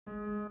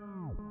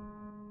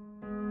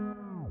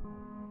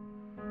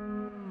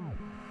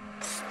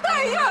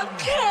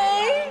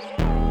okay?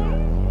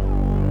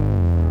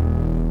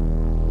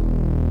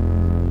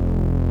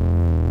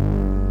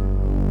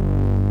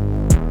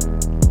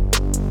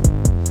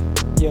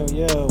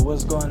 Yo,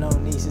 what's going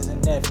on, nieces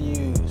and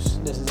nephews?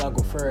 This is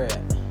Uncle Fred,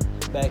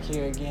 back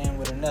here again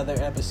with another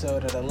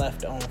episode of the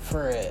Left on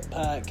Fred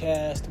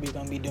podcast. We're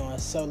going to be doing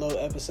solo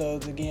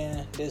episodes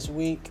again this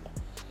week.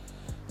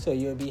 So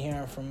you'll be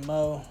hearing from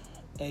Mo,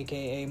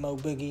 a.k.a. Mo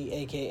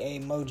Boogie, a.k.a.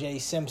 Mo J.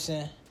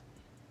 Simpson,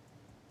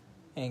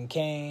 and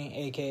Kane,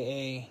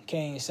 a.k.a.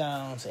 Kane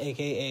Sounds,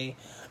 a.k.a.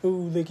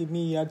 Ooh, look at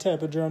me, I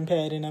tap a drum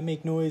pad and I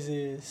make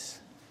noises.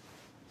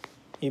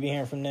 You'll be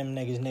hearing from them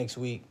niggas next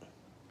week.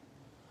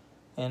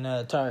 And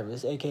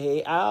Tarvis,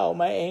 a.k.a. Ow,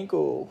 my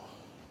ankle.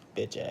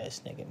 Bitch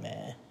ass nigga,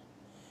 man.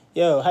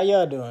 Yo, how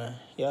y'all doing?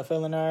 Y'all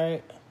feeling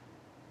alright?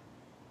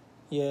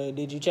 Yeah,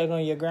 did you check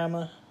on your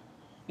grandma?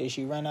 Did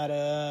she run out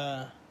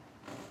of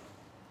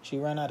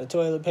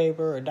toilet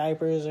paper or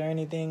diapers or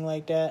anything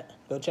like that?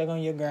 Go check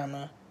on your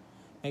grandma.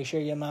 Make sure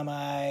your mama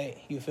alright,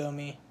 you feel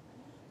me?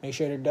 Make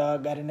sure the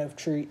dog got enough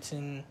treats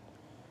and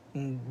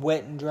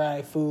wet and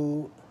dry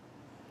food.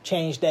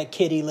 Change that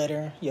kitty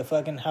litter. Your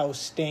fucking house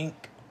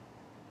stink.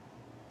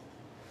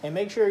 And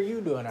make sure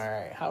you doing all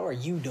right. How are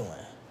you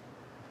doing?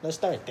 Let's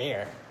start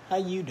there. How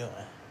you doing?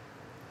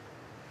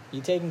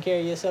 You taking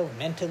care of yourself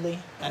mentally?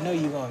 I know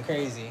you going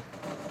crazy.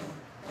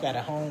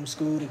 Gotta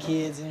homeschool the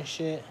kids and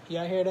shit.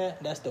 Y'all hear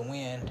that? That's the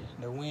wind.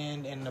 The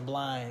wind and the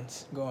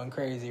blinds going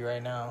crazy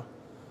right now.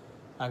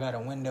 I got a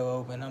window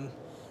open. I'm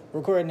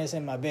recording this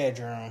in my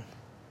bedroom.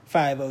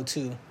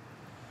 5:02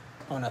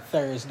 on a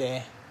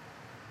Thursday.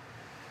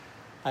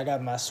 I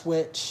got my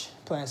Switch,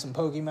 playing some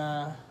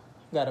Pokemon.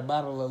 Got a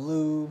bottle of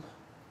lube.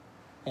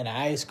 And an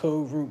ice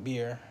cold root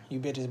beer. You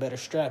bitches better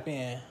strap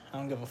in. I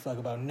don't give a fuck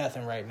about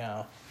nothing right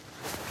now.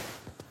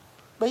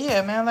 But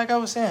yeah, man, like I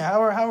was saying,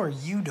 how are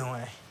you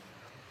doing?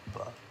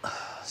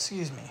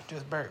 Excuse me,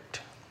 just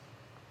burped.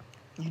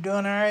 You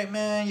doing all right,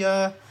 man?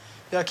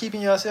 Y'all keeping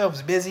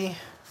yourselves busy?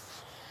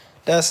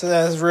 That's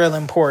real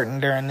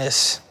important during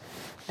this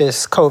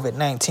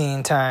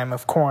COVID-19 time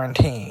of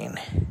quarantine.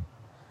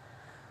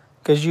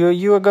 Cause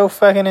you would go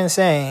fucking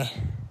insane.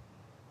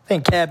 I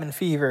think cabin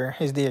fever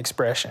is the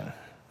expression.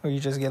 Where you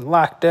just get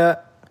locked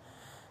up,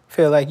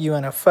 feel like you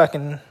in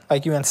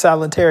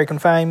solitary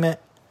confinement.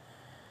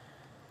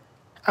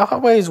 I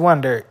always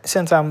wondered,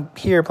 since I'm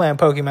here playing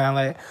Pokemon,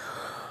 like,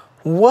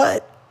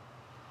 what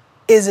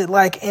is it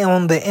like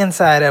on the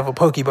inside of a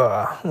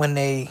Pokeball when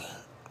they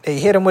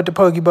hit them with the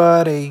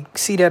Pokeball, they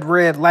see that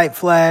red light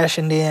flash,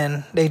 and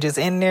then they just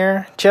in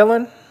there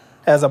chilling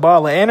as a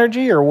ball of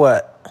energy, or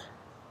what?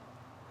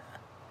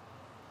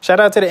 Shout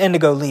out to the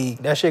Indigo League.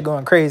 That shit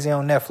going crazy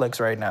on Netflix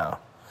right now.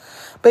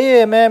 But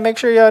yeah, man, make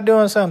sure y'all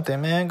doing something,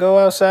 man. Go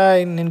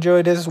outside and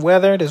enjoy this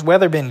weather. This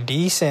weather been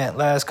decent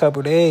last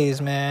couple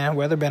days, man.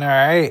 Weather been all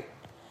right.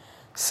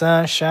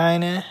 Sun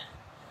shining.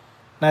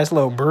 Nice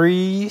little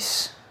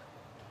breeze.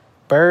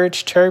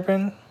 Birds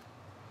chirping.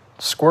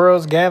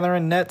 Squirrels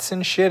gathering nuts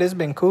and shit. It's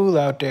been cool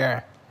out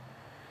there.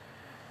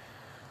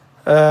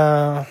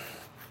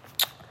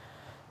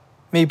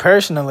 Me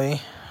personally,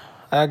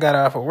 I got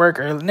off of work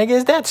early. Nigga,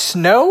 is that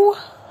snow?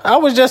 I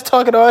was just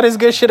talking all this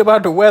good shit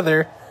about the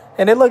weather.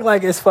 And it looked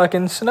like it's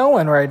fucking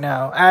snowing right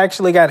now. I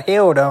actually got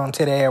hailed on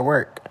today at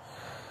work.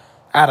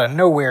 Out of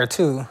nowhere,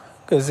 too.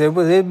 Because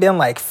it been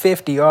like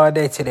 50 all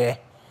day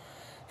today.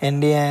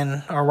 And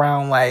then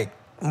around like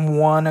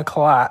 1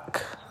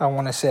 o'clock, I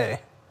want to say,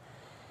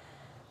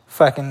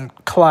 fucking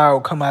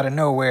cloud come out of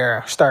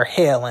nowhere. Start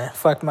hailing.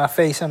 Fucked my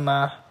face and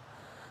my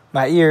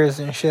ears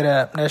and shit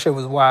up. That shit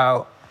was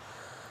wild.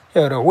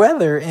 Yo, the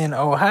weather in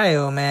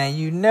Ohio, man,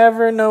 you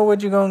never know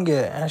what you're gonna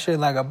get. That shit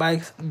like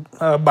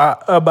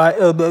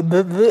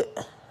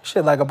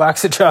shit like a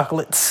box of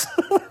chocolates.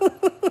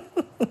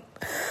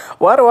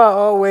 Why do I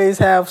always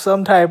have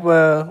some type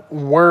of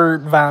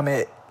word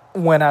vomit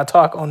when I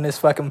talk on this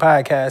fucking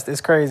podcast?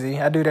 It's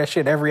crazy. I do that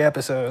shit every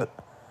episode.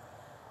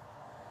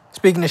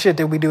 Speaking of shit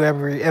that we do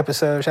every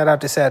episode, shout out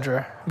to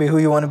Cedra. Be who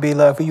you want to be,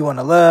 love who you want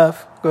to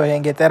love. Go ahead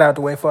and get that out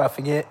the way before I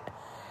forget.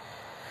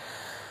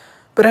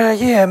 But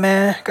yeah,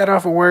 man, got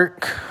off of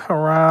work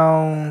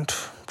around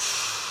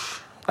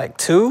like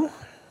 2.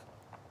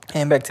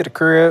 Came back to the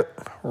crib,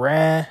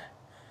 ran,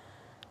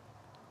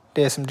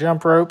 did some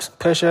jump ropes,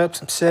 push-ups,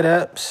 some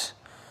sit-ups.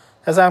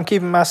 That's how I'm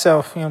keeping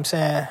myself, you know what I'm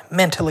saying,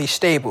 mentally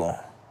stable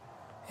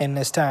in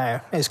this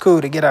time. It's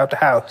cool to get out the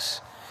house.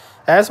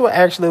 That's why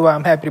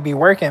I'm happy to be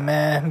working,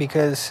 man,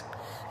 because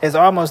it's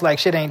almost like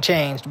shit ain't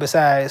changed.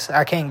 Besides,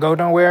 I can't go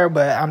nowhere,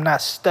 but I'm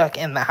not stuck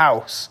in the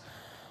house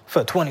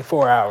for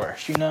 24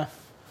 hours, you know?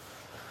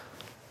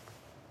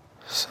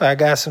 So I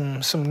got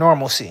some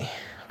normalcy.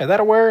 Is that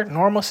a word?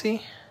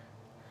 Normalcy?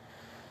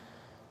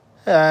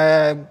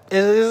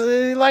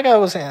 It's like I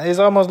was saying, it's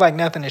almost like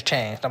nothing has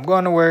changed. I'm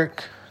going to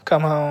work,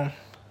 come home.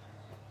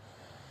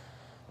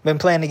 Been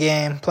playing the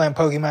game, playing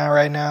Pokemon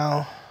right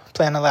now.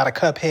 Playing a lot of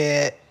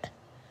Cuphead.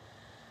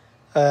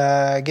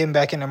 Getting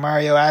back into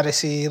Mario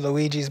Odyssey,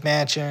 Luigi's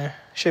Mansion.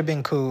 Shit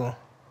been cool.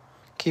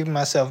 Keeping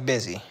myself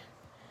busy.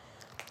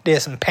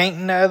 Did some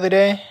painting the other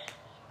day.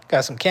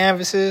 Got some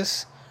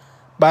canvases,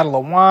 bottle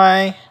of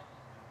wine,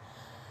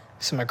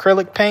 some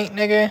acrylic paint,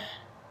 nigga.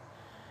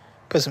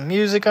 Put some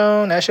music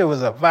on. That shit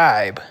was a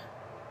vibe.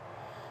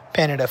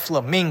 Painted a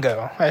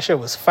flamingo. That shit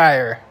was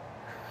fire.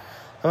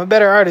 I'm a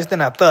better artist than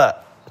I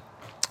thought.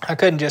 I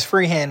couldn't just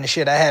freehand the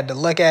shit. I had to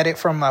look at it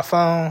from my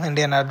phone, and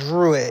then I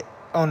drew it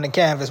on the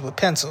canvas with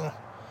pencil.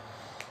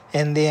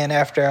 And then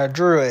after I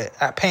drew it,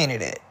 I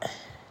painted it.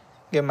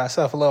 Give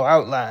myself a little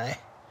outline.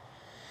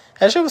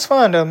 That shit was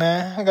fun, though,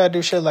 man. I gotta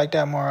do shit like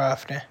that more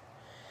often.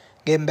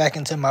 Getting back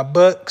into my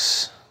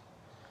books.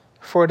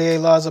 48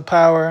 Laws of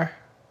Power.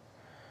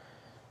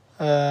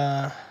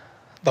 The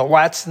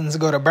Watsons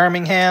Go to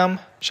Birmingham.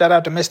 Shout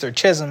out to Mr.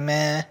 Chisholm,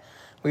 man.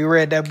 We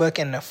read that book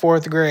in the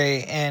 4th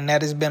grade, and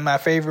that has been my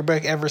favorite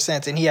book ever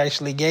since. And he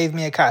actually gave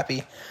me a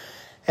copy,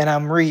 and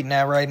I'm reading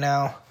that right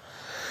now.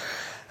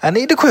 I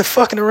need to quit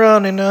fucking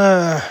around and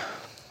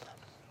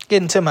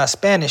get into my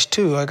Spanish,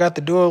 too. I got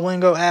the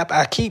Duolingo app.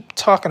 I keep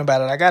talking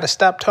about it. I got to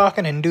stop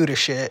talking and do the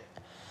shit.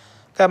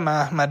 Got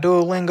my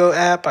Duolingo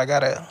app. I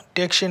got a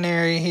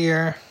dictionary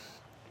here.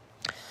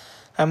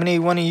 I'm going to need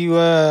one of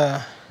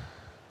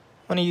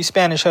you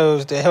Spanish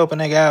hoes to help a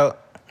nigga out.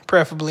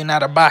 Preferably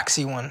not a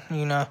boxy one,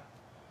 you know.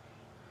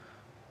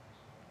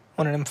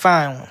 One of them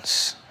fine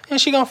ones.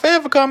 And she gonna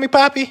forever call me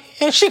Poppy.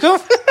 And she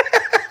gonna...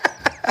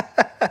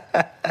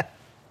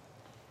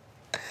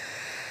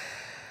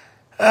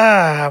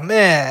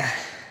 man.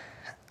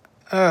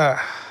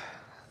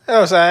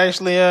 So I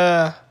actually,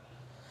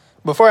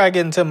 before I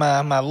get into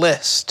my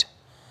list,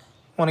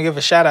 I want to give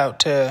a shout out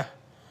to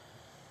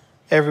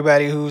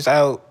everybody who's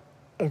out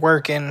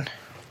working,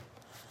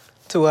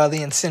 to all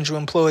the essential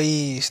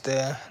employees,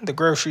 the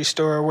grocery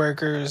store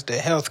workers, the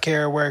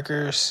healthcare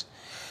workers,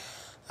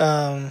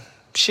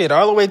 shit,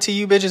 all the way to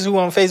you bitches who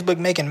on Facebook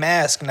making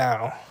masks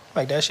now.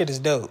 Like, that shit is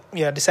dope.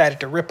 Yeah, I decided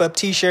to rip up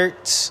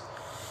t-shirts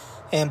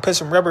and put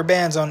some rubber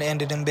bands on the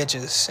end of them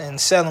bitches and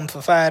sell them for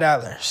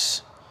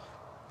 $5.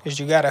 Because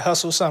you gotta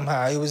hustle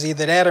somehow. It was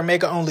either that or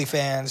make an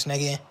OnlyFans,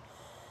 nigga.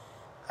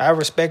 I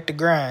respect the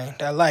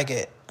grind. I like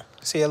it.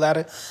 See a lot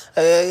of...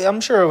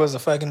 I'm sure it was a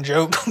fucking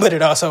joke, but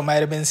it also might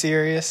have been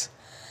serious.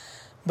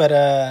 But,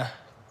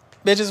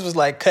 bitches was,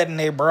 like, cutting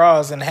their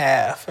bras in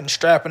half and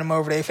strapping them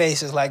over their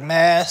faces like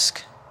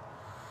mask.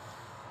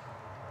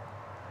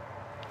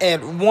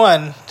 And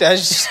one,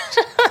 that's just...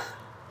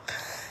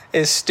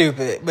 it's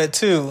stupid. But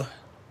two,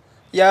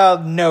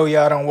 y'all know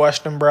y'all don't wash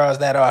them bras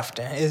that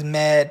often. It's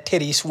mad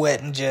titty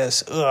sweat and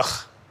just,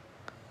 ugh.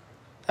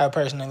 I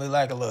personally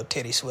like a little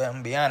titty sweat, I'm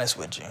gonna be honest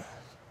with you.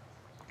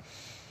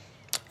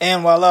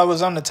 And while I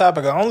was on the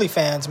topic of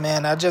OnlyFans,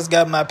 man, I just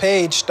got my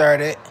page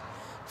started.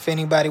 If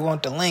anybody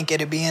want the link,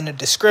 it'll be in the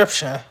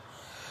description.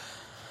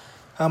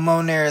 I'm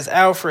on there as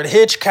Alfred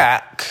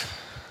Hitchcock.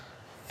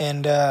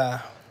 And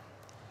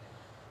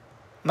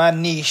my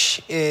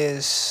niche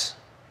is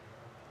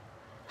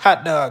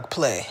hot dog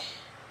play.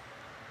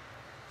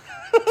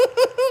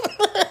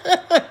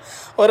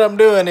 What I'm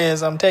doing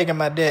is I'm taking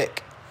my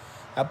dick,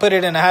 I put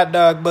it in a hot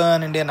dog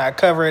bun, and then I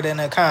cover it in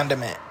a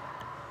condiment.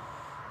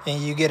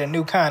 And you get a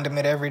new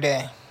condiment every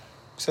day.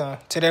 So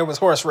today was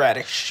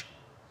horseradish.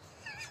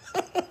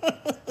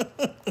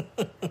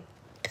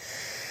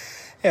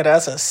 Yeah,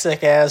 that's a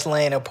sick-ass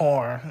lane of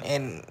porn.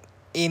 And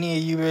any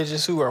of you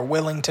bitches who are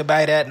willing to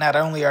buy that, not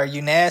only are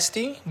you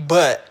nasty,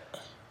 but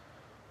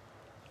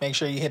make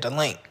sure you hit the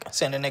link.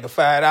 Send a nigga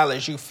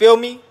 $5. You feel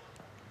me?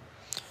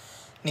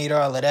 Need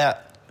all of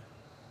that.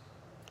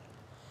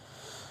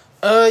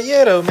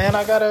 Yeah, though, man,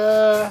 I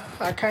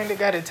kind of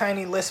got a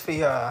tiny list for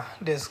y'all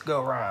this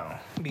go round.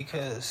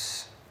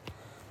 Because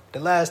the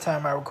last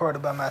time I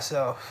recorded by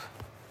myself,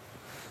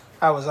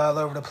 I was all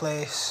over the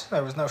place.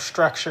 There was no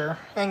structure.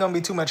 Ain't gonna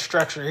be too much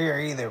structure here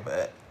either,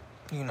 but,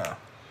 you know.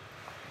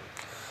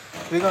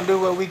 We're gonna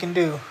do what we can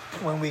do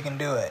when we can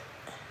do it.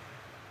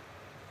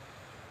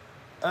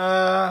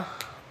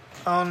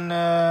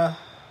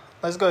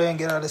 Let's go ahead and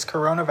get all this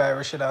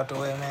coronavirus shit out the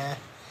way, man.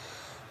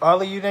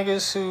 All of you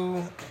niggas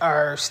who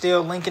are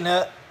still linking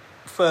up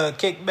for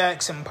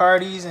kickbacks and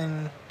parties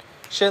and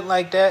shit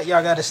like that,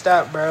 y'all gotta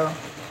stop, bro.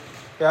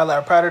 Y'all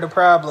are part of the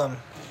problem.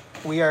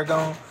 We are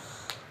going...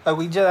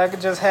 I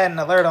just had an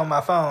alert on my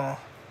phone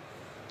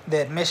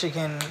that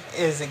Michigan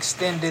is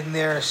extending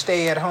their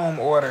stay-at-home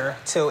order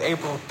till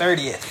April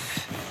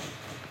 30th.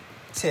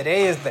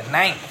 Today is the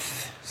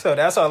 9th. So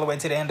that's all the way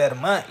to the end of the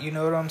month. You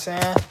know what I'm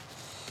saying?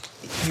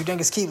 You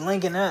niggas keep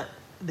linking up.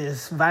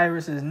 This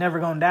virus is never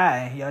gonna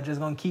die. Y'all just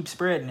gonna keep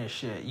spreading this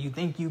shit. You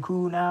think you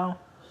cool now,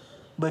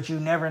 but you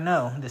never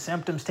know. The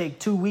symptoms take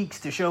 2 weeks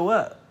to show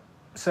up.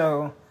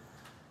 So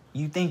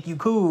you think you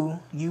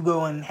cool, you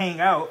go and hang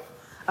out.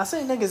 I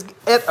seen niggas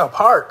at a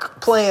park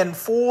playing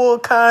full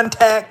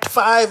contact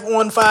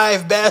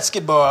 5-on-5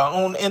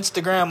 basketball on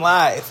Instagram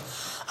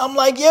Live. I'm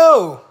like,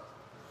 yo,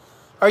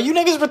 are you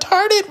niggas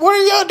retarded? What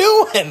are y'all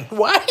doing?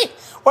 Why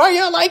are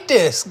y'all like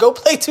this? Go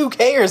play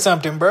 2K or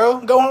something, bro.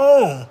 Go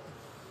home.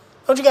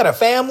 Don't you got a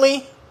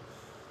family?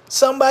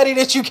 Somebody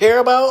that you care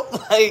about?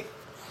 Like,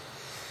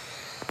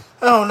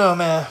 I don't know,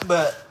 man.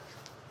 But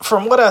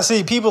from what I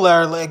see, people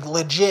are like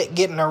legit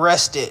getting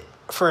arrested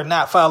for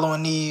not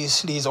following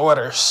these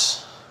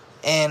orders.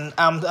 And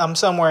I'm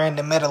somewhere in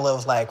the middle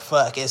of like,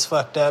 fuck, it's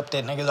fucked up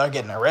that niggas are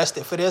getting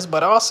arrested for this,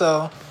 but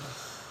also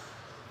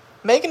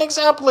make an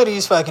example of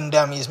these fucking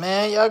dummies,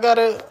 man. Y'all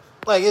gotta,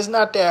 like, it's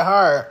not that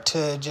hard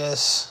to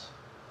just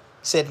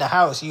sit in the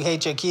house. You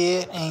hate your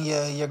kid and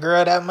your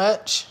girl that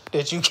much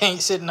that you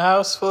can't sit in the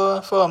house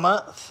for a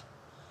month?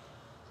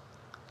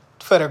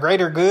 For the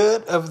greater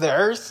good of the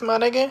earth, my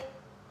nigga?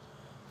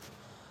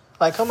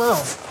 Like, come on.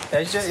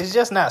 It's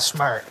just not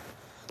smart.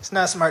 It's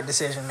not smart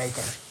decision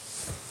making.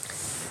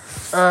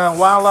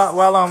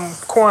 While I'm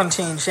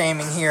quarantine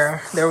shaming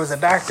here, there was a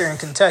doctor in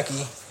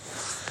Kentucky.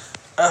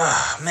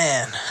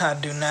 Man, I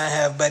do not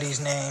have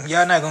Buddy's name.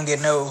 Y'all not gonna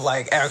get no,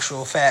 like,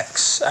 actual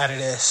facts out of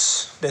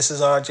this. This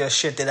is all just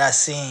shit that I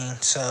seen.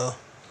 So,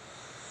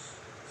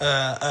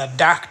 a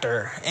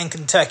doctor in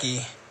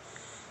Kentucky,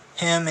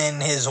 him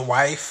and his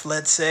wife,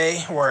 let's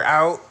say, were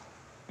out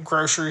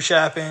grocery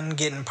shopping,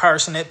 getting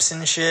parsnips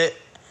and shit.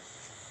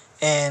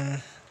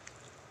 And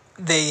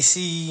they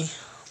see,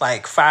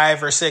 like,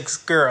 5 or 6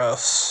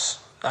 girls.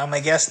 I'm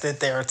gonna guess that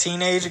they're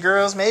teenage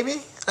girls,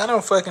 maybe? I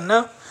don't fucking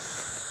know.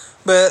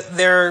 But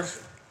they're,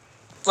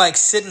 like,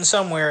 sitting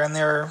somewhere and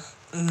they're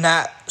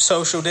not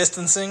social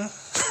distancing.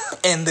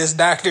 And this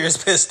doctor is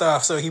pissed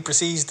off, so he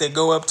proceeds to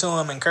go up to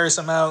him and curse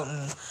him out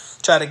and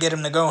try to get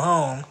him to go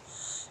home.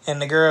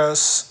 And the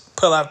girls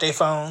pull out their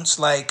phones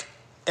like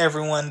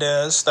everyone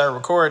does, start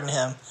recording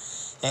him.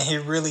 And he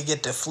really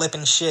get to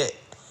flipping shit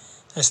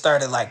and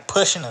started, like,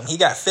 pushing him. He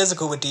got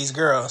physical with these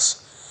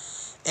girls.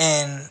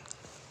 And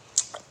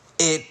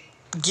it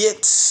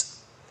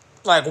gets,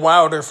 like,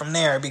 wilder from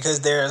there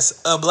because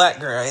there's a black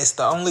girl. It's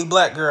the only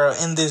black girl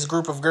in this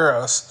group of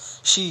girls.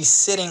 She's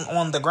sitting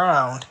on the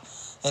ground,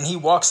 and he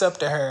walks up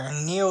to her,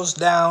 kneels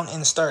down,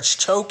 and starts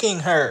choking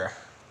her,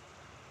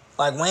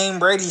 like Wayne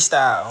Brady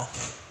style.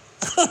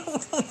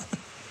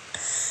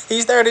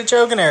 He started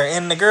choking her,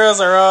 and the girls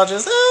are all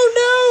just, oh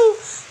no,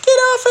 get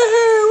off of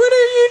her, what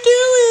are you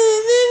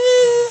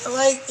doing?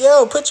 Like,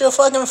 yo, put your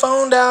fucking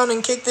phone down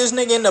and kick this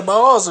nigga in the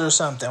balls or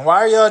something. Why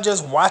are y'all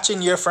just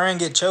watching your friend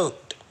get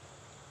choked?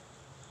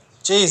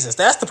 Jesus,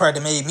 that's the part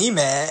that made me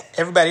mad.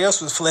 Everybody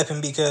else was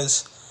flipping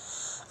because,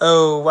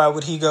 oh, why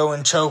would he go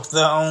and choke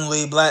the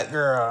only black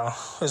girl?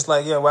 It's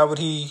like, yo, why would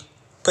he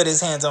put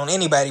his hands on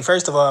anybody,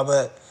 first of all?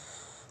 But,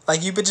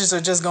 like, you bitches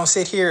are just gonna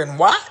sit here and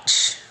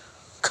watch?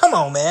 Come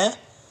on, man.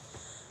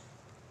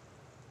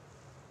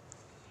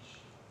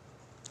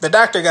 The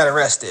doctor got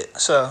arrested,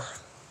 so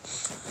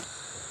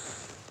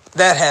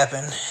that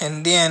happened.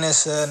 And then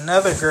it's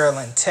another girl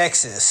in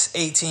Texas,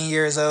 18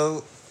 years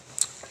old.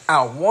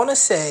 I want to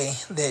say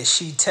that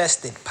she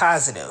tested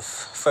positive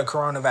for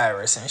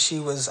coronavirus, and she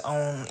was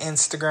on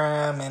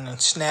Instagram and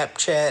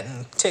Snapchat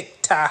and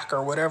TikTok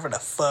or whatever the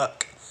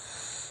fuck.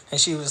 And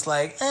she was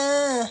like,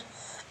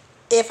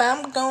 if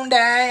I'm gonna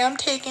die, I'm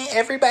taking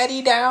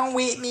everybody down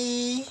with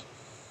me.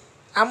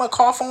 I'm gonna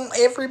cough on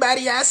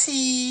everybody I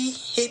see.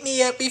 Hit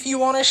me up if you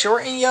want to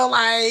shorten your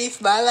life,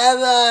 blah, blah,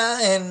 blah.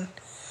 And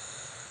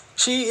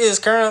she is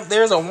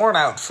there's a warrant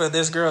out for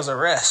this girl's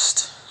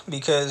arrest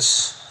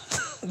because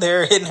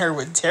they're hitting her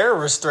with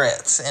terrorist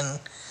threats. And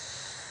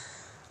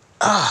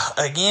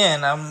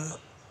again,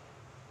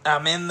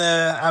 I'm in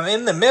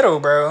the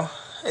middle, bro.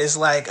 It's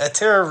like a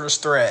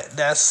terrorist threat.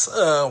 That's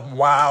a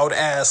wild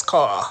ass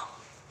call.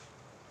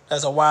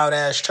 That's a wild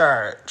ass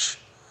charge.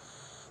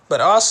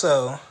 But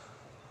also,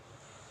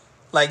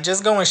 like,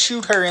 just go and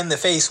shoot her in the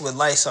face with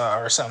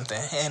Lysol or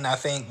something, and I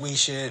think we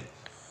should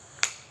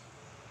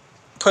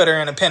put her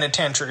in a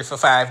penitentiary for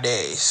 5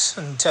 days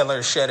and tell her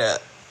to shut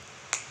up.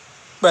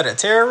 But a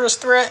terrorist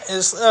threat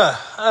is,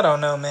 I don't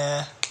know,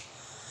 man.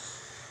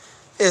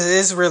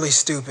 It's really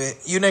stupid.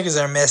 You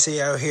niggas are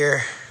messy out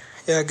here.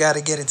 Y'all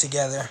gotta get it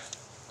together.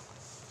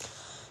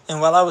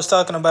 And while I was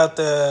talking about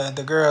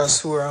the girls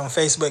who were on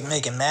Facebook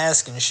making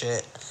masks and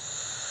shit,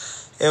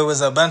 it was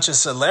a bunch of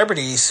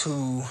celebrities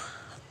who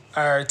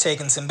are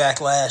taking some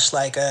backlash,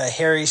 like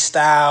Harry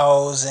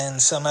Styles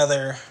and some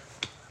other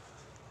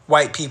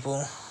white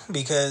people,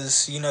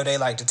 because, you know, they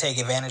like to take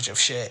advantage of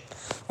shit.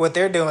 What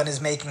they're doing is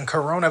making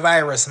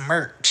coronavirus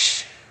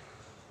merch.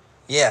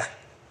 Yeah.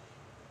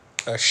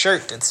 A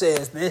shirt that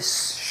says,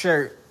 this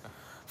shirt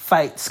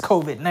fights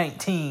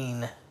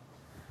COVID-19.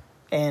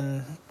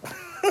 And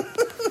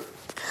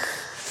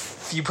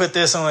if you put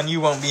this on, you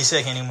won't be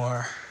sick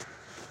anymore.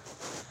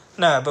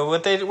 No, but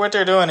what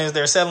they're doing is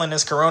they're selling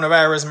this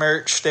coronavirus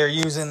merch. They're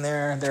using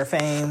their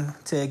fame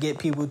to get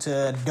people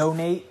to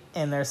donate,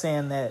 and they're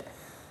saying that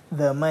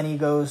the money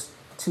goes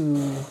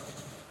to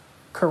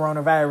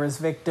coronavirus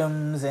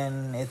victims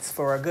and it's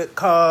for a good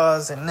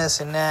cause and this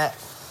and that.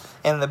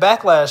 And the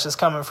backlash is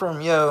coming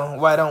from, yo,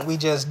 why don't we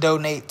just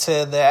donate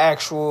to the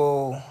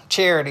actual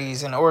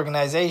charities and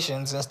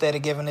organizations instead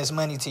of giving this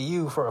money to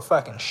you for a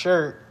fucking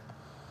shirt?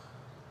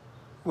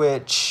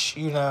 Which,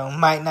 you know,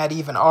 might not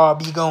even all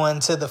be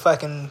going to the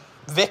fucking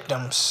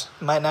victims.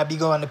 Might not be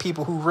going to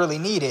people who really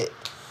need it.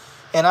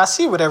 And I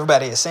see what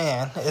everybody is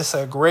saying. It's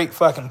a great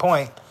fucking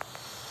point.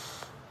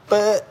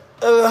 But,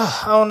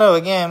 I don't know.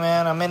 Again,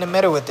 man, I'm in the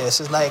middle with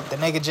this. It's like the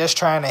nigga just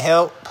trying to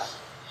help.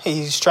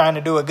 He's trying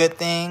to do a good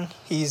thing.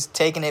 He's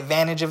taking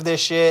advantage of this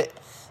shit.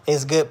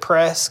 It's good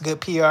press, good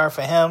PR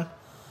for him.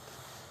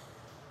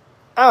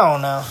 I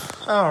don't know.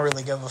 I don't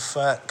really give a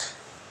fuck.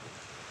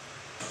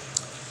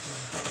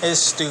 It's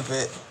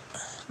stupid.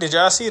 Did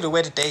y'all see the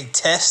way that they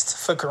test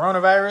for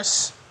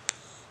coronavirus?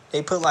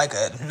 They put like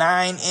a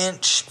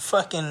 9-inch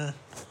fucking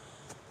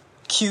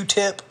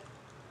Q-tip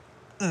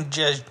and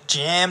just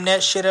jam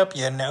that shit up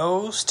your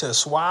nose to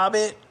swab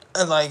it.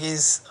 Like,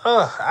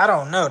 I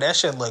don't know. That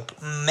shit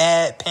looked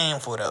mad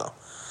painful, though.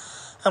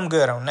 I'm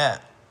good on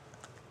that.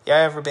 Y'all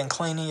ever been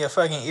cleaning your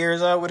fucking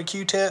ears out with a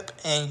Q-tip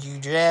and you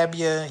jab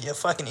your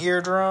fucking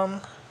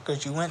eardrum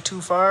because you went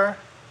too far?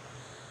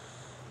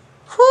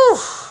 Whew.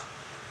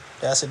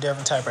 That's a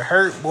different type of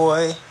hurt,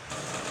 boy.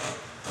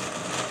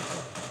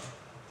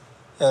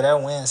 Yo,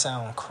 that wind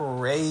sound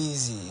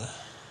crazy.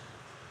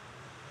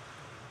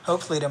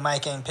 Hopefully the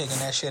mic ain't picking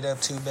that shit up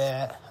too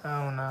bad.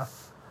 I don't know.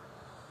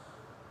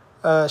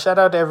 Shout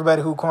out to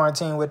everybody who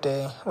quarantined with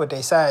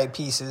they side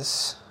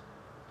pieces.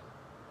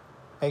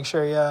 Make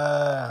sure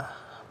y'all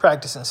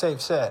practicing safe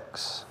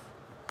sex.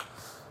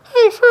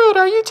 Hey, Fred,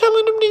 are you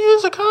telling them to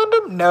use a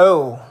condom?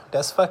 No,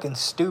 that's fucking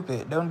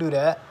stupid. Don't do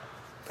that.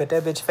 Put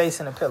that bitch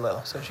face in a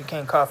pillow so she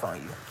can't cough on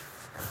you.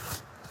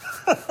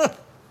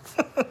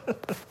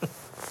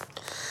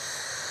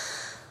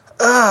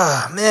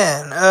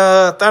 Man.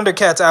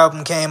 Thundercats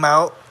album came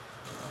out.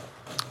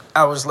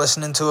 I was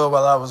listening to it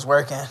while I was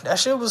working. That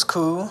shit was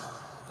cool.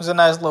 It was a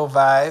nice little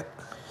vibe.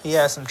 He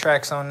had some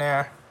tracks on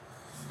there.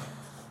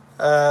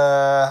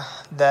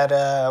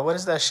 What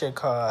is that shit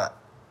called?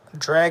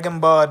 Dragon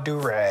Ball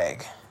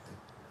Durag.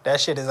 That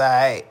shit is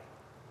alright.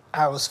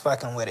 I was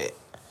fucking with it.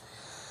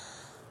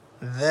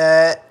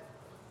 That,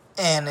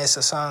 and it's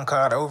a song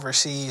called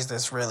Overseas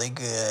that's really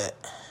good.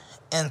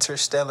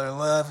 Interstellar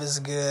Love is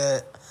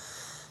good.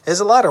 There's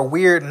a lot of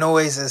weird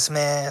noises,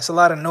 man. It's a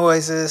lot of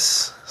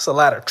noises. It's a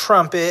lot of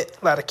trumpet,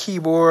 a lot of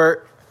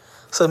keyboard.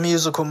 It's a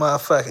musical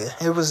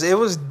motherfucker. It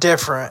was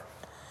different.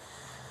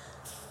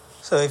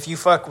 So if you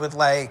fuck with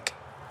like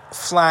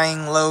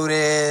Flying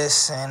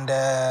Lotus and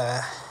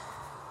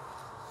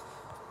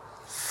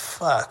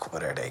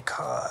what are they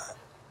called?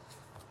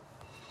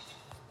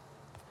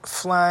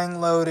 Flying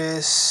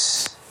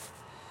Lotus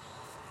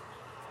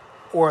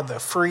or the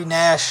Free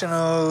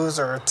Nationals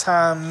or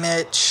Tom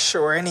Mitch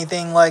or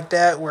anything like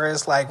that where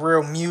it's like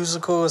real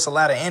musical, it's a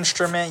lot of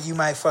instrument, you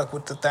might fuck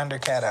with the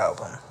Thundercat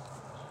album.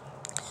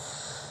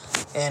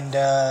 And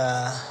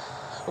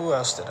who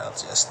else did I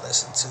just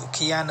listen to?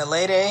 Kiana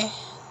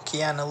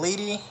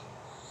Lady.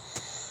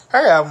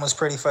 Her album was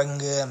pretty fucking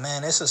good,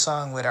 man. It's a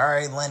song with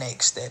Ari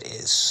Lennox that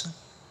is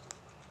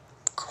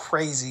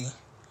crazy.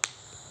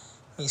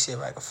 Let me see if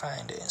I can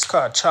find it. It's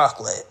called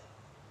Chocolate.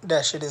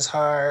 That shit is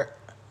hard.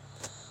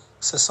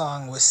 It's a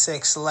song with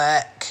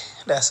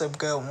 6LACK. That's a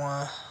good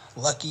one.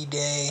 Lucky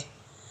Day.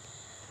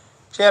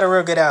 She had a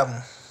real good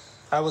album.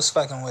 I was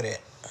fucking with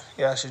it.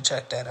 Y'all should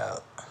check that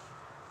out.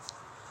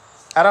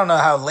 I don't know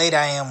how late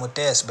I am with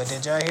this, but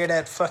did y'all hear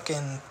that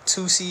fucking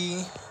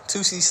Tootsie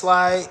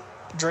Slide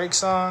Drake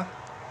song?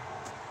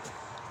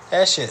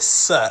 That shit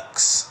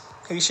sucks.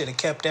 He should have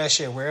kept that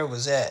shit where it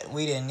was at.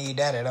 We didn't need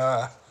that at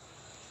all.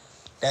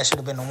 That should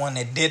have been the one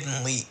that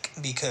didn't leak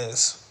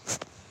because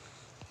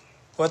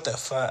what the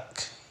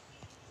fuck?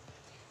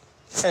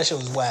 That shit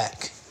was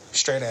whack.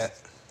 Straight up.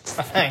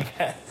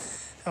 I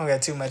don't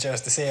got too much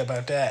else to say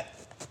about that.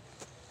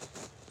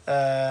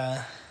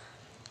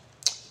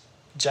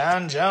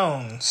 Jon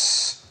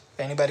Jones.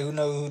 Anybody who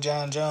knows who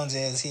Jon Jones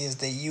is, he is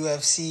the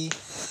UFC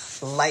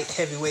light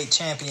heavyweight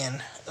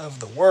champion of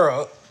the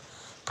world.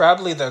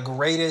 Probably the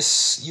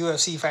greatest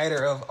UFC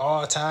fighter of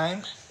all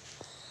time.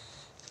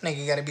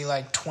 Nigga gotta be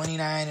like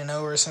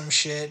 29-0 or some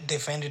shit.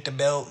 Defended the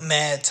belt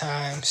mad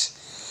times.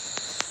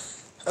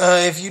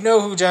 If you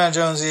know who Jon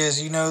Jones is,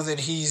 you know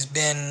that he's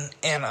been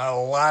in a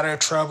lot of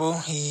trouble.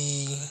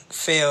 He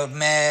failed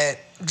mad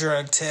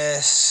drug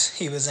tests.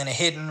 He was in a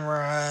hit and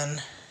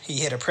run. He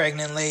hit a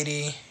pregnant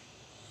lady.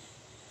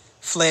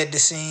 Fled the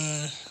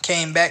scene.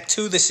 Came back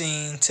to the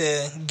scene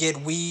to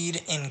get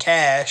weed and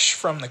cash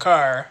from the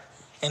car.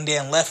 And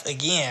then left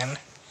again.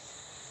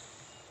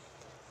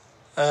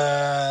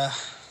 And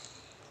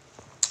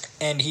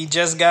he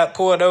just got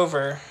pulled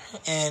over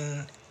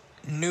in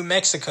New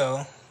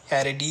Mexico.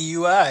 Had a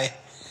DUI.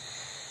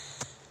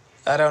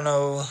 I don't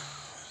know.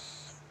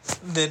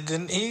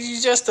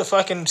 He's just a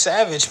fucking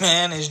savage,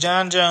 man. It's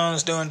Jon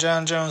Jones doing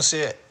Jon Jones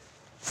shit.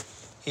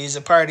 He's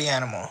a party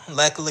animal.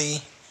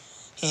 Luckily,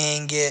 he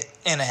ain't get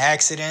in an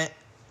accident.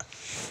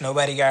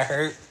 Nobody got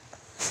hurt.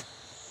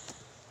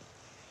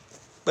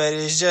 But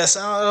it's just,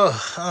 I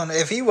don't know.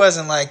 If he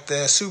wasn't like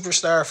the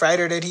superstar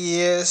fighter that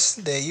he is,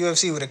 the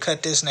UFC would have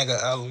cut this nigga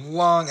a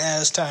long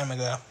ass time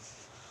ago.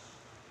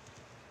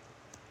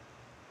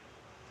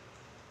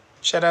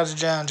 Shout out to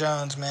Jon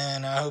Jones,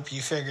 man. I hope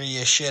you figure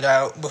your shit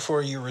out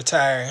before you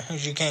retire.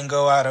 Because you can't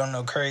go out on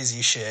no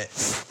crazy shit.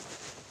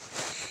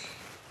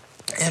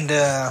 And,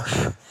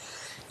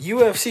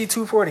 UFC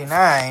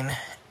 249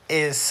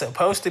 is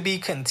supposed to be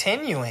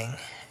continuing.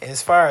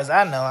 As far as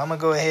I know, I'm going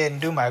to go ahead and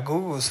do my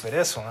Googles for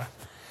this one.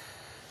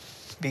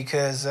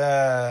 Because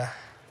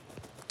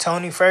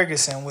Tony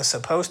Ferguson was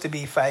supposed to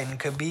be fighting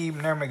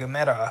Khabib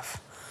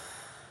Nurmagomedov.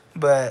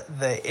 But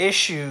the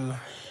issue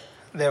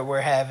that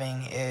we're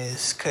having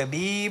is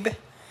Khabib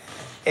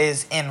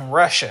is in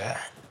Russia.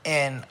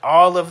 And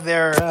all of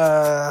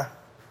their...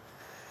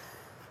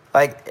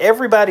 like,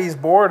 everybody's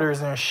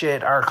borders and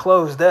shit are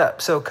closed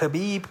up. So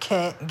Khabib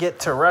can't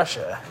get to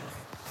Russia.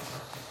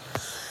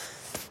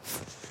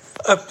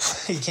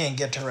 He can't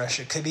get to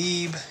Russia.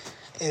 Khabib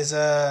is,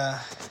 oh,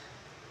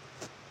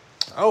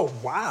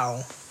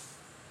 wow.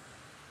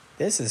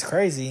 This is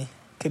crazy.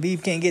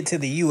 Khabib can't get to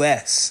the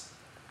U.S.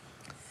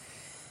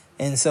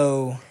 And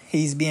so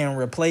he's being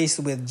replaced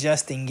with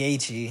Justin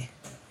Gaethje.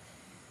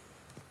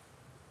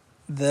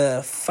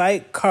 The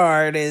fight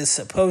card is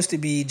supposed to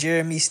be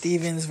Jeremy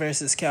Stevens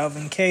versus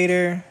Calvin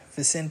Kattar,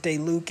 Vicente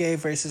Luque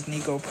versus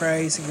Nico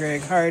Price,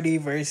 Greg Hardy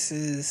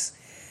versus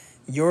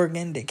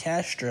Yorgan De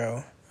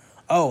Castro.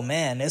 Oh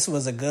man, this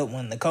was a good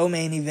one. The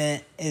co-main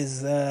event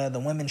is the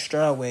women's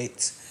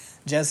strawweights,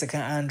 Jessica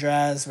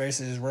Andrade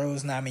versus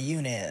Rose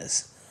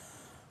Namajunas.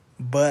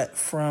 But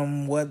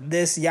from what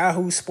this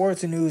Yahoo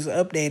Sports News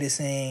update is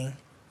saying,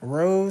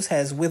 Rose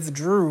has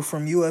withdrew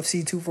from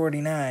UFC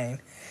 249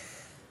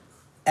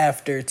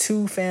 after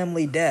 2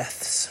 family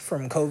deaths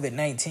from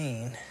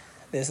COVID-19.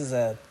 This is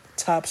a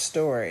top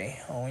story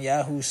on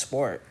Yahoo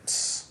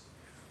Sports.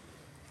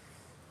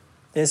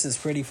 This is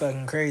pretty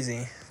fucking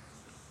crazy.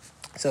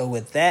 So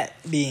with that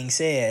being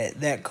said,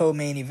 that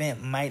co-main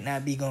event might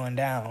not be going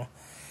down.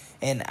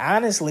 And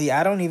honestly,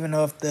 I don't even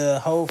know if the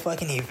whole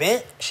fucking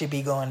event should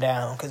be going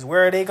down. Because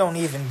where are they going to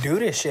even do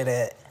this shit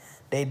at?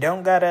 They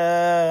don't got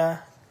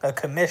a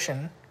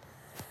commission.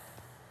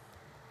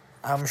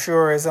 I'm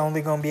sure it's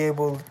only going to be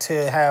able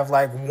to have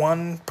like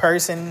one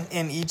person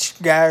in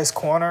each guy's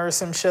corner or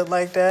some shit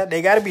like that.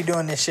 They got to be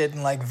doing this shit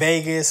in like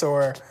Vegas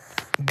or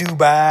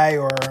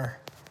Dubai or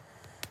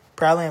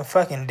probably in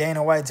fucking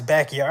Dana White's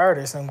backyard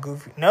or some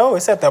goofy. No,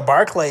 it's at the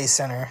Barclays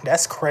Center.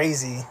 That's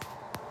crazy.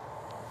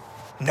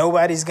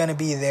 Nobody's going to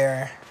be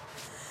there.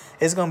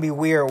 It's going to be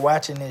weird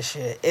watching this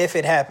shit. If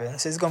it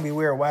happens, it's going to be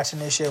weird watching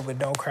this shit with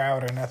no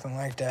crowd or nothing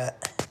like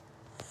that.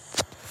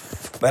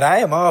 But I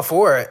am all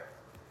for it.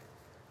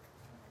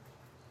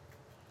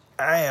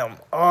 I am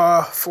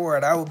all for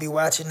it. I will be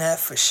watching that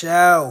for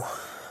sure.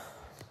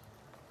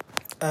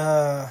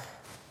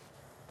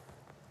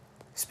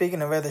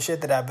 Speaking of other shit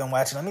that I've been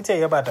watching, let me tell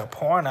you about the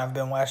porn I've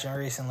been watching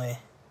recently.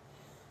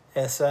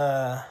 It's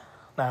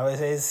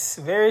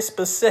very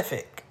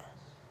specific.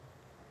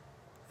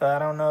 So I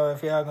don't know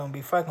if y'all gonna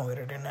be fucking with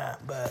it or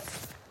not, but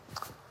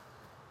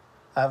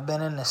I've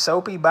been in the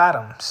soapy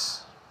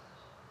bottoms.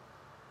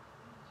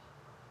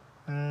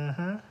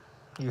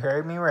 You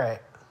heard me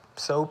right.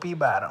 Soapy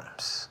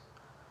bottoms.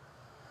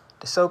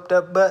 The soaped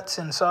up butts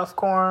in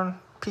softcore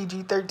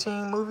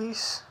PG-13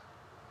 movies.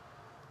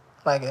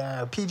 Like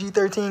a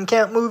PG-13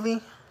 camp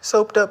movie.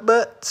 Soaped up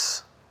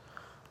butts.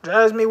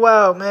 Drives me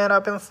wild, man.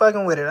 I've been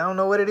fucking with it. I don't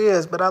know what it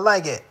is, but I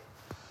like it.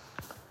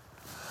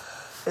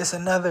 It's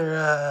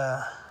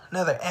another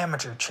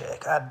amateur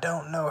chick. I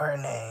don't know her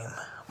name.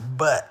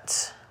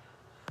 But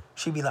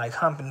she be like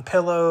humping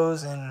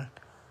pillows and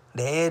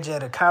the edge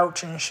of the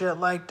couch and shit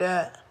like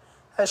that.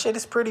 That shit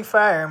is pretty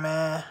fire,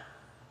 man.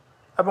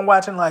 I've been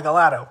watching like a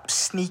lot of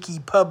sneaky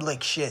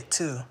public shit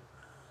too.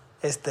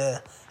 It's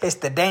the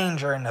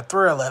danger and the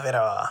thrill of it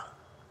all.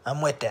 I'm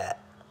with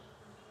that.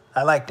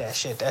 I like that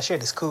shit. That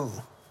shit is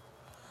cool.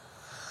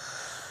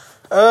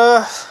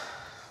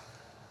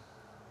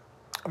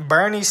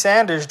 Bernie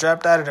Sanders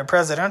dropped out of the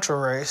presidential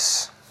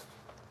race.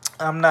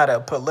 I'm not a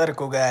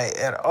political guy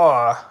at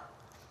all.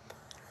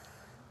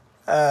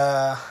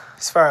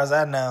 As far as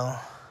I know,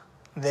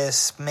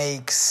 this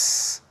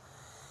makes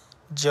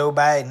Joe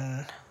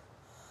Biden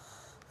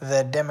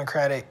the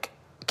Democratic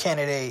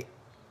candidate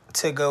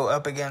to go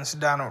up against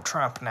Donald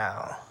Trump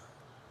now.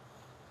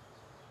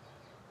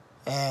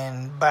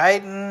 And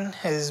Biden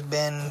has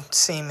been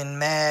seeming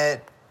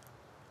mad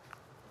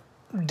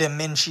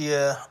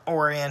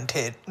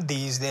dementia-oriented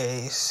these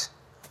days.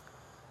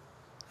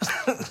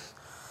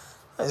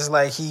 It's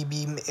like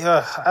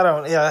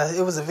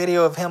it was a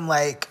video of him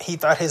like he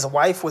thought his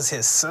wife was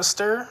his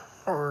sister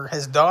or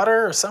his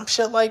daughter or some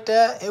shit like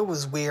that. It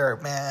was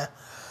weird, man.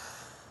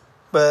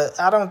 But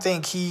I don't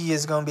think he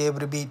is going to be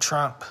able to beat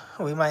Trump.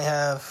 We might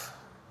have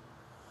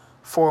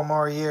 4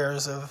 more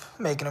years of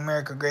making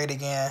America great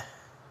again.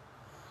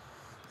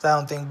 I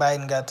don't think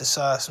Biden got the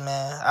sauce,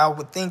 man. I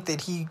would think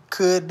that he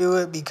could do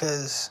it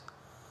because,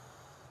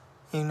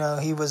 you know,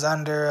 he was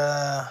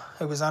under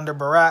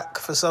Barack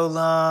for so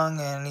long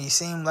and he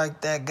seemed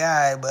like that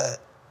guy, but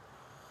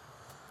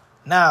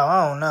now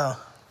I don't know.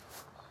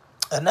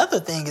 Another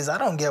thing is I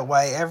don't get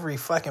why every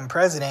fucking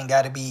president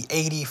got to be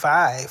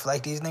 85.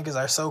 Like, these niggas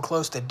are so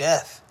close to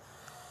death.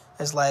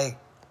 It's like,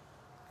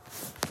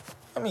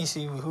 let me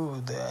see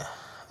who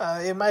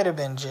it might have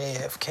been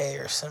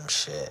JFK or some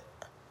shit.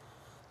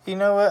 You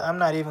know what? I'm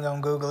not even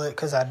going to Google it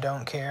because I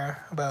don't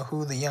care about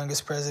who the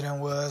youngest president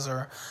was.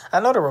 Or I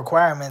know the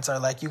requirements are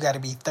like you got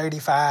to be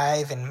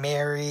 35 and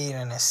married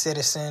and a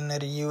citizen of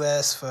the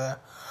U.S. for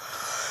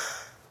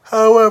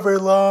however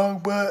long,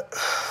 but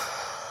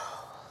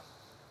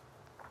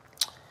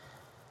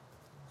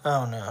I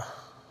don't know.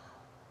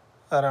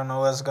 I don't know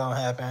what's going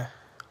to happen.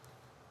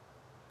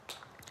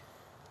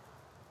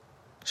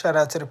 Shout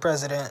out to the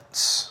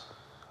presidents.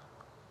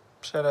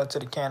 Shout out to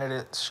the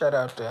candidates. Shout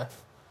out to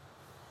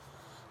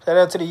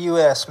the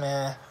U.S.,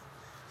 man.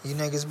 You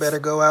niggas better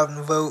go out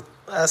and vote.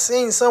 I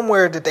seen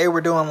somewhere that they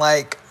were doing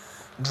like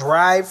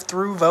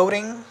drive-through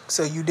voting,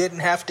 so you didn't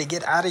have to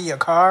get out of your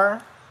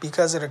car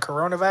because of the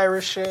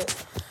coronavirus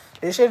shit.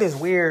 This shit is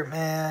weird,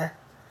 man.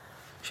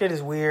 Shit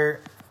is weird.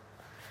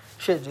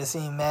 Shit just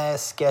seemed mad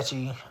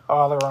sketchy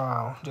all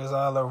around, just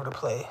all over the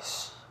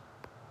place.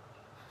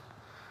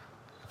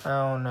 I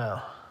don't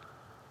know.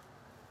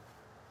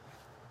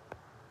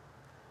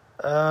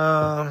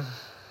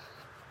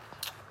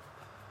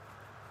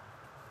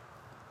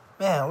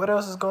 Man, what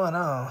else is going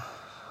on?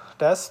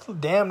 That's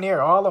damn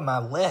near all of my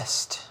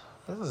list.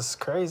 This is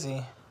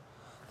crazy.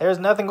 There's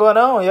nothing going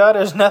on, y'all.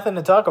 There's nothing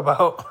to talk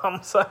about.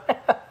 I'm sorry.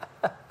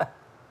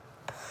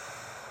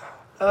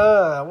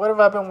 What have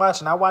I been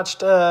watching? I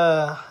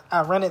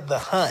rented The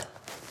Hunt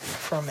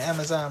from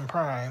Amazon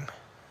Prime.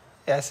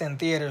 That's in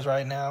theaters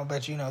right now,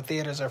 but you know,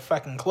 theaters are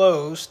fucking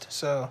closed,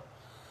 so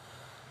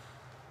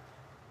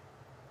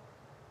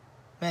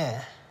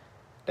man,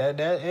 that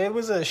it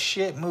was a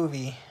shit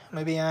movie. I'm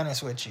gonna be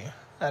honest with you.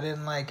 I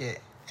didn't like it.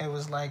 It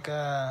was like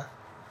The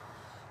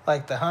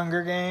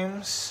Hunger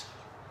Games.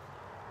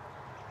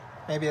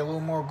 Maybe a little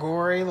more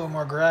gory, a little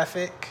more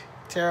graphic.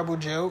 Terrible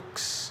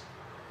jokes.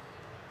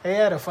 They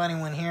had a funny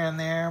one here and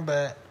there,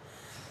 but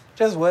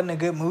just wasn't a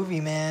good movie,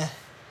 man.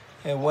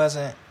 It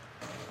wasn't.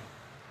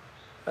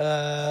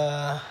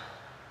 A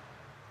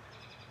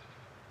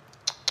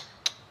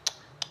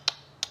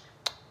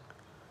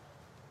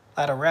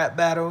lot of rap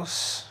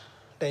battles.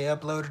 They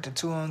uploaded the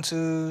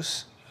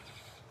 2-on-2s.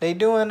 They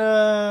doing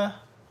the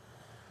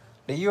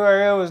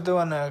URL was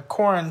doing a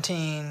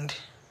quarantined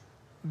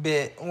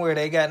bit where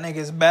they got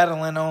niggas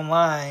battling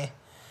online.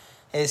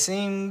 It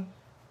seemed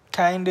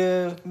kind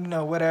of, you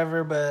know,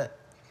 whatever, but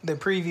the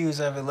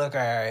previews of it look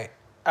alright.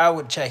 I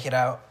would check it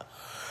out.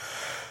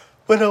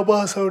 But I'm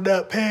also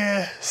not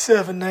paying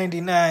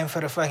 $7.99 for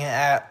the fucking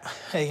app.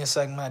 They can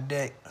suck my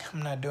dick.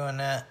 I'm not doing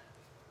that.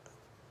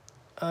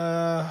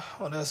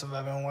 What else have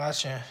I been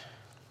watching?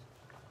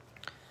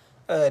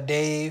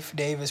 Dave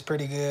is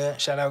pretty good.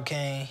 Shout out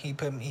Kane. He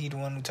the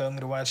one who told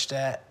me to watch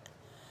that.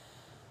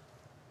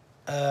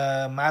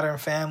 Modern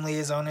Family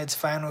is on its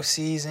final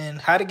season.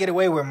 How to Get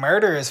Away with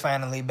Murder is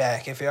finally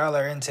back. If y'all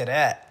are into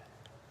that,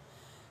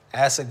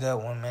 that's a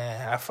good one,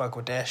 man. I fuck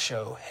with that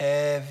show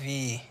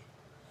heavy.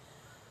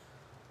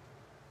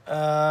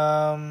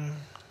 I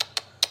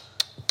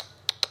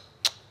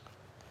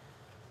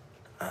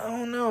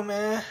don't know,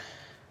 man. I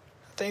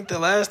think the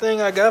last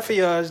thing I got for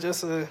y'all is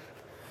just a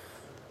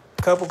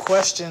couple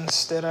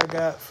questions that I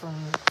got from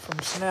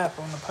Snap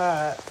on the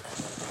pod.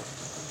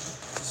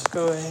 Let's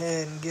go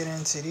ahead and get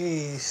into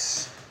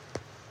these.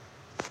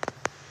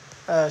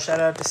 Shout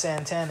out to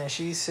Santana.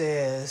 She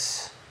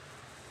says,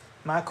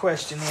 my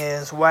question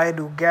is, why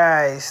do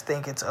guys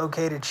think it's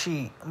okay to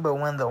cheat, but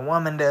when the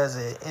woman does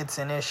it, it's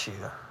an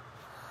issue?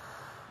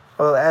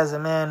 Well, as a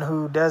man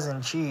who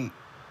doesn't cheat,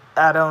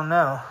 I don't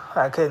know.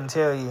 I couldn't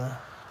tell you.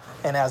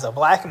 And as a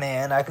black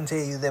man, I can tell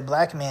you that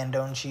black men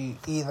don't cheat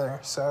either.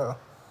 So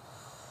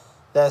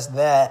that's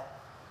that.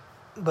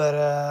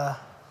 But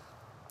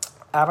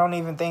I don't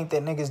even think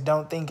that niggas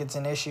don't think it's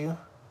an issue.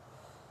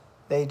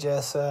 They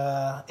just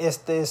it's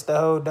the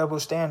whole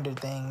double standard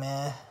thing,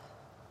 man.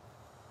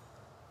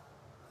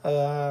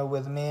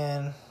 With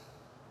men,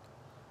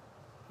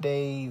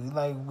 they,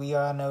 like, we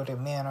all know that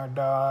men are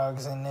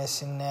dogs and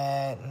this and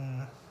that,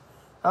 and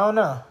I don't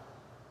know.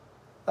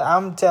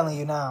 I'm telling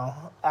you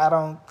now, I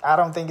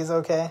don't think it's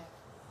okay.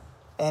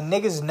 And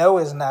niggas know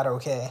it's not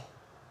okay.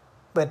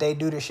 But they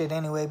do the shit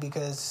anyway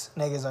because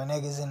niggas are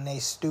niggas and they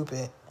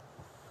stupid.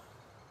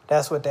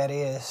 That's what that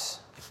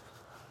is.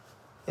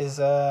 As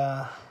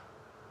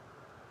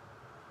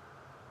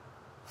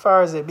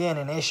far as it being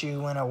an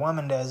issue when a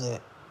woman does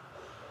it,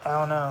 I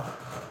don't know.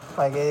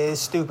 Like, it's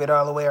stupid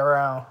all the way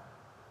around.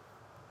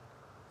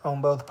 On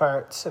both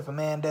parts. If a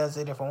man does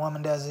it, if a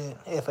woman does it,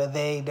 if a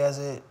they does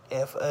it,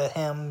 if a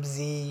him,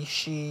 ze,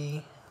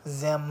 she,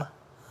 them,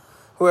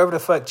 whoever the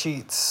fuck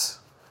cheats,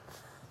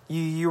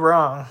 you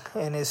wrong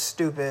and it's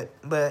stupid.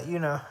 But you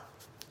know,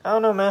 I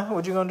don't know, man.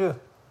 What you gonna do?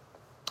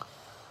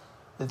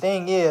 The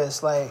thing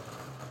is, like,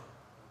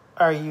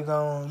 are you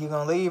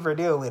gonna leave or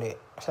deal with it?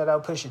 Shout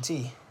out Pusha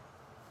T.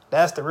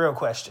 That's the real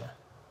question.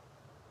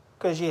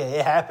 Cause yeah,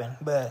 it happened,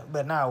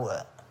 but now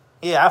what?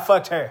 Yeah, I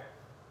fucked her.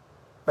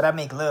 But I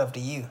make love to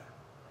you.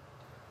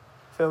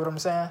 Feel what I'm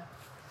saying?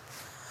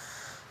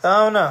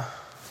 I don't know.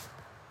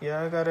 You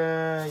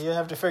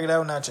have to figure that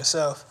one out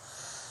yourself.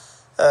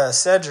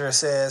 Cedra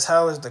says,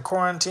 how has the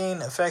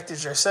quarantine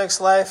affected your sex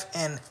life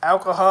and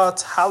alcohol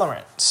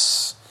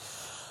tolerance?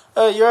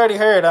 You already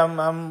heard.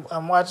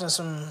 I'm watching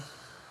some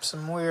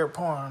weird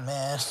porn,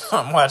 man.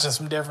 I'm watching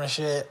some different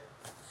shit.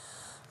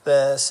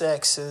 The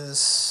sex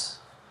has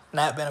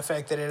not been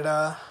affected at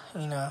all.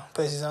 You know,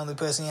 pussy's only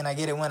pussy, and I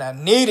get it when I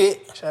need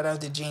it. Shout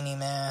out to Jeannie,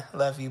 man.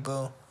 Love you,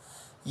 boo.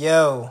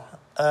 Yo,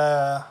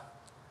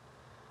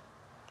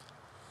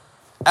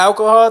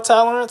 alcohol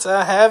tolerance,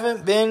 I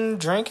haven't been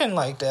drinking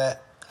like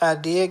that. I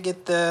did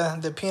get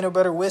the peanut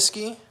butter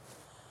whiskey.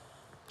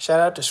 Shout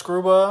out to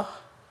Screwball.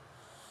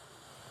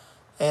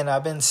 And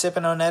I've been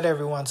sipping on that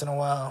every once in a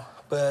while.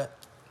 But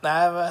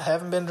I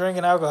haven't been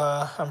drinking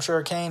alcohol. I'm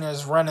sure Kane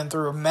is running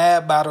through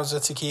mad bottles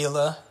of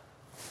tequila.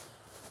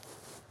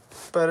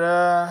 But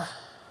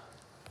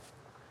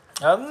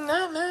other than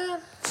that, man,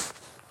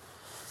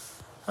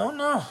 I don't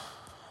know.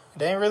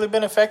 It ain't really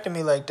been affecting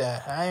me like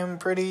that. I am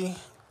pretty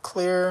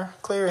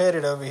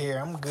clear-headed over here.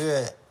 I'm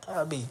good.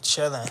 I'll be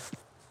chilling.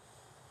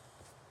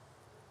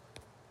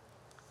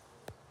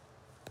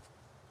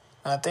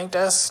 I think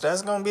that's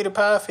gonna be the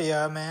pod for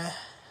y'all, man.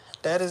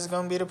 That is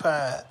gonna be the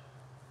pod.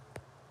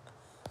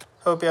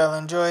 Hope y'all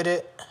enjoyed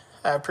it.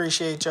 I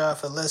appreciate y'all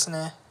for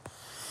listening.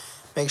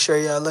 Make sure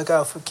y'all look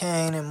out for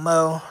Kane and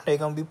Mo. They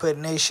gonna be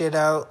putting their shit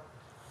out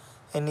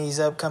in these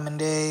upcoming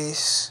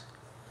days.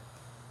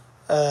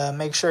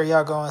 Make sure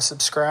y'all go and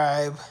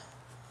subscribe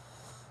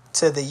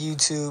to the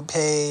YouTube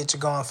page.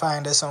 Go and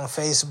find us on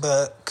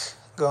Facebook.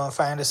 Go and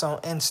find us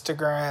on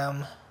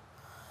Instagram.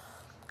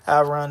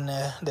 I run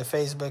the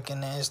Facebook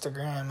and the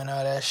Instagram and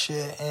all that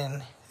shit.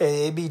 And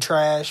it be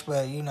trash,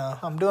 but, you know,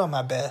 I'm doing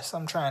my best.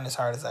 I'm trying as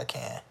hard as I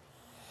can.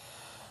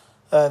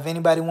 If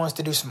anybody wants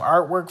to do some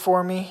artwork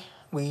for me,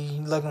 we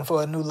looking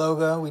for a new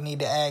logo. We need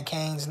to add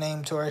Kane's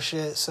name to our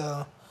shit.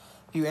 So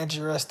if you're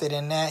interested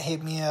in that,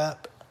 hit me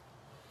up.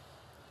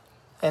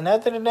 And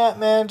other than that,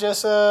 man,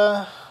 just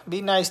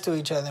be nice to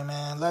each other,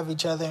 man. Love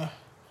each other.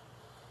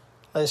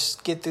 Let's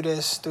get through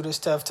this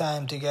tough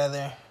time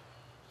together.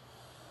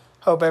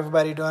 Hope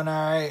everybody doing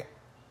all right.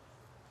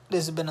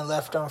 This has been the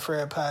Left on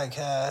Fred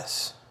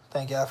podcast.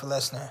 Thank y'all for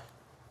listening.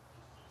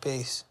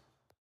 Peace.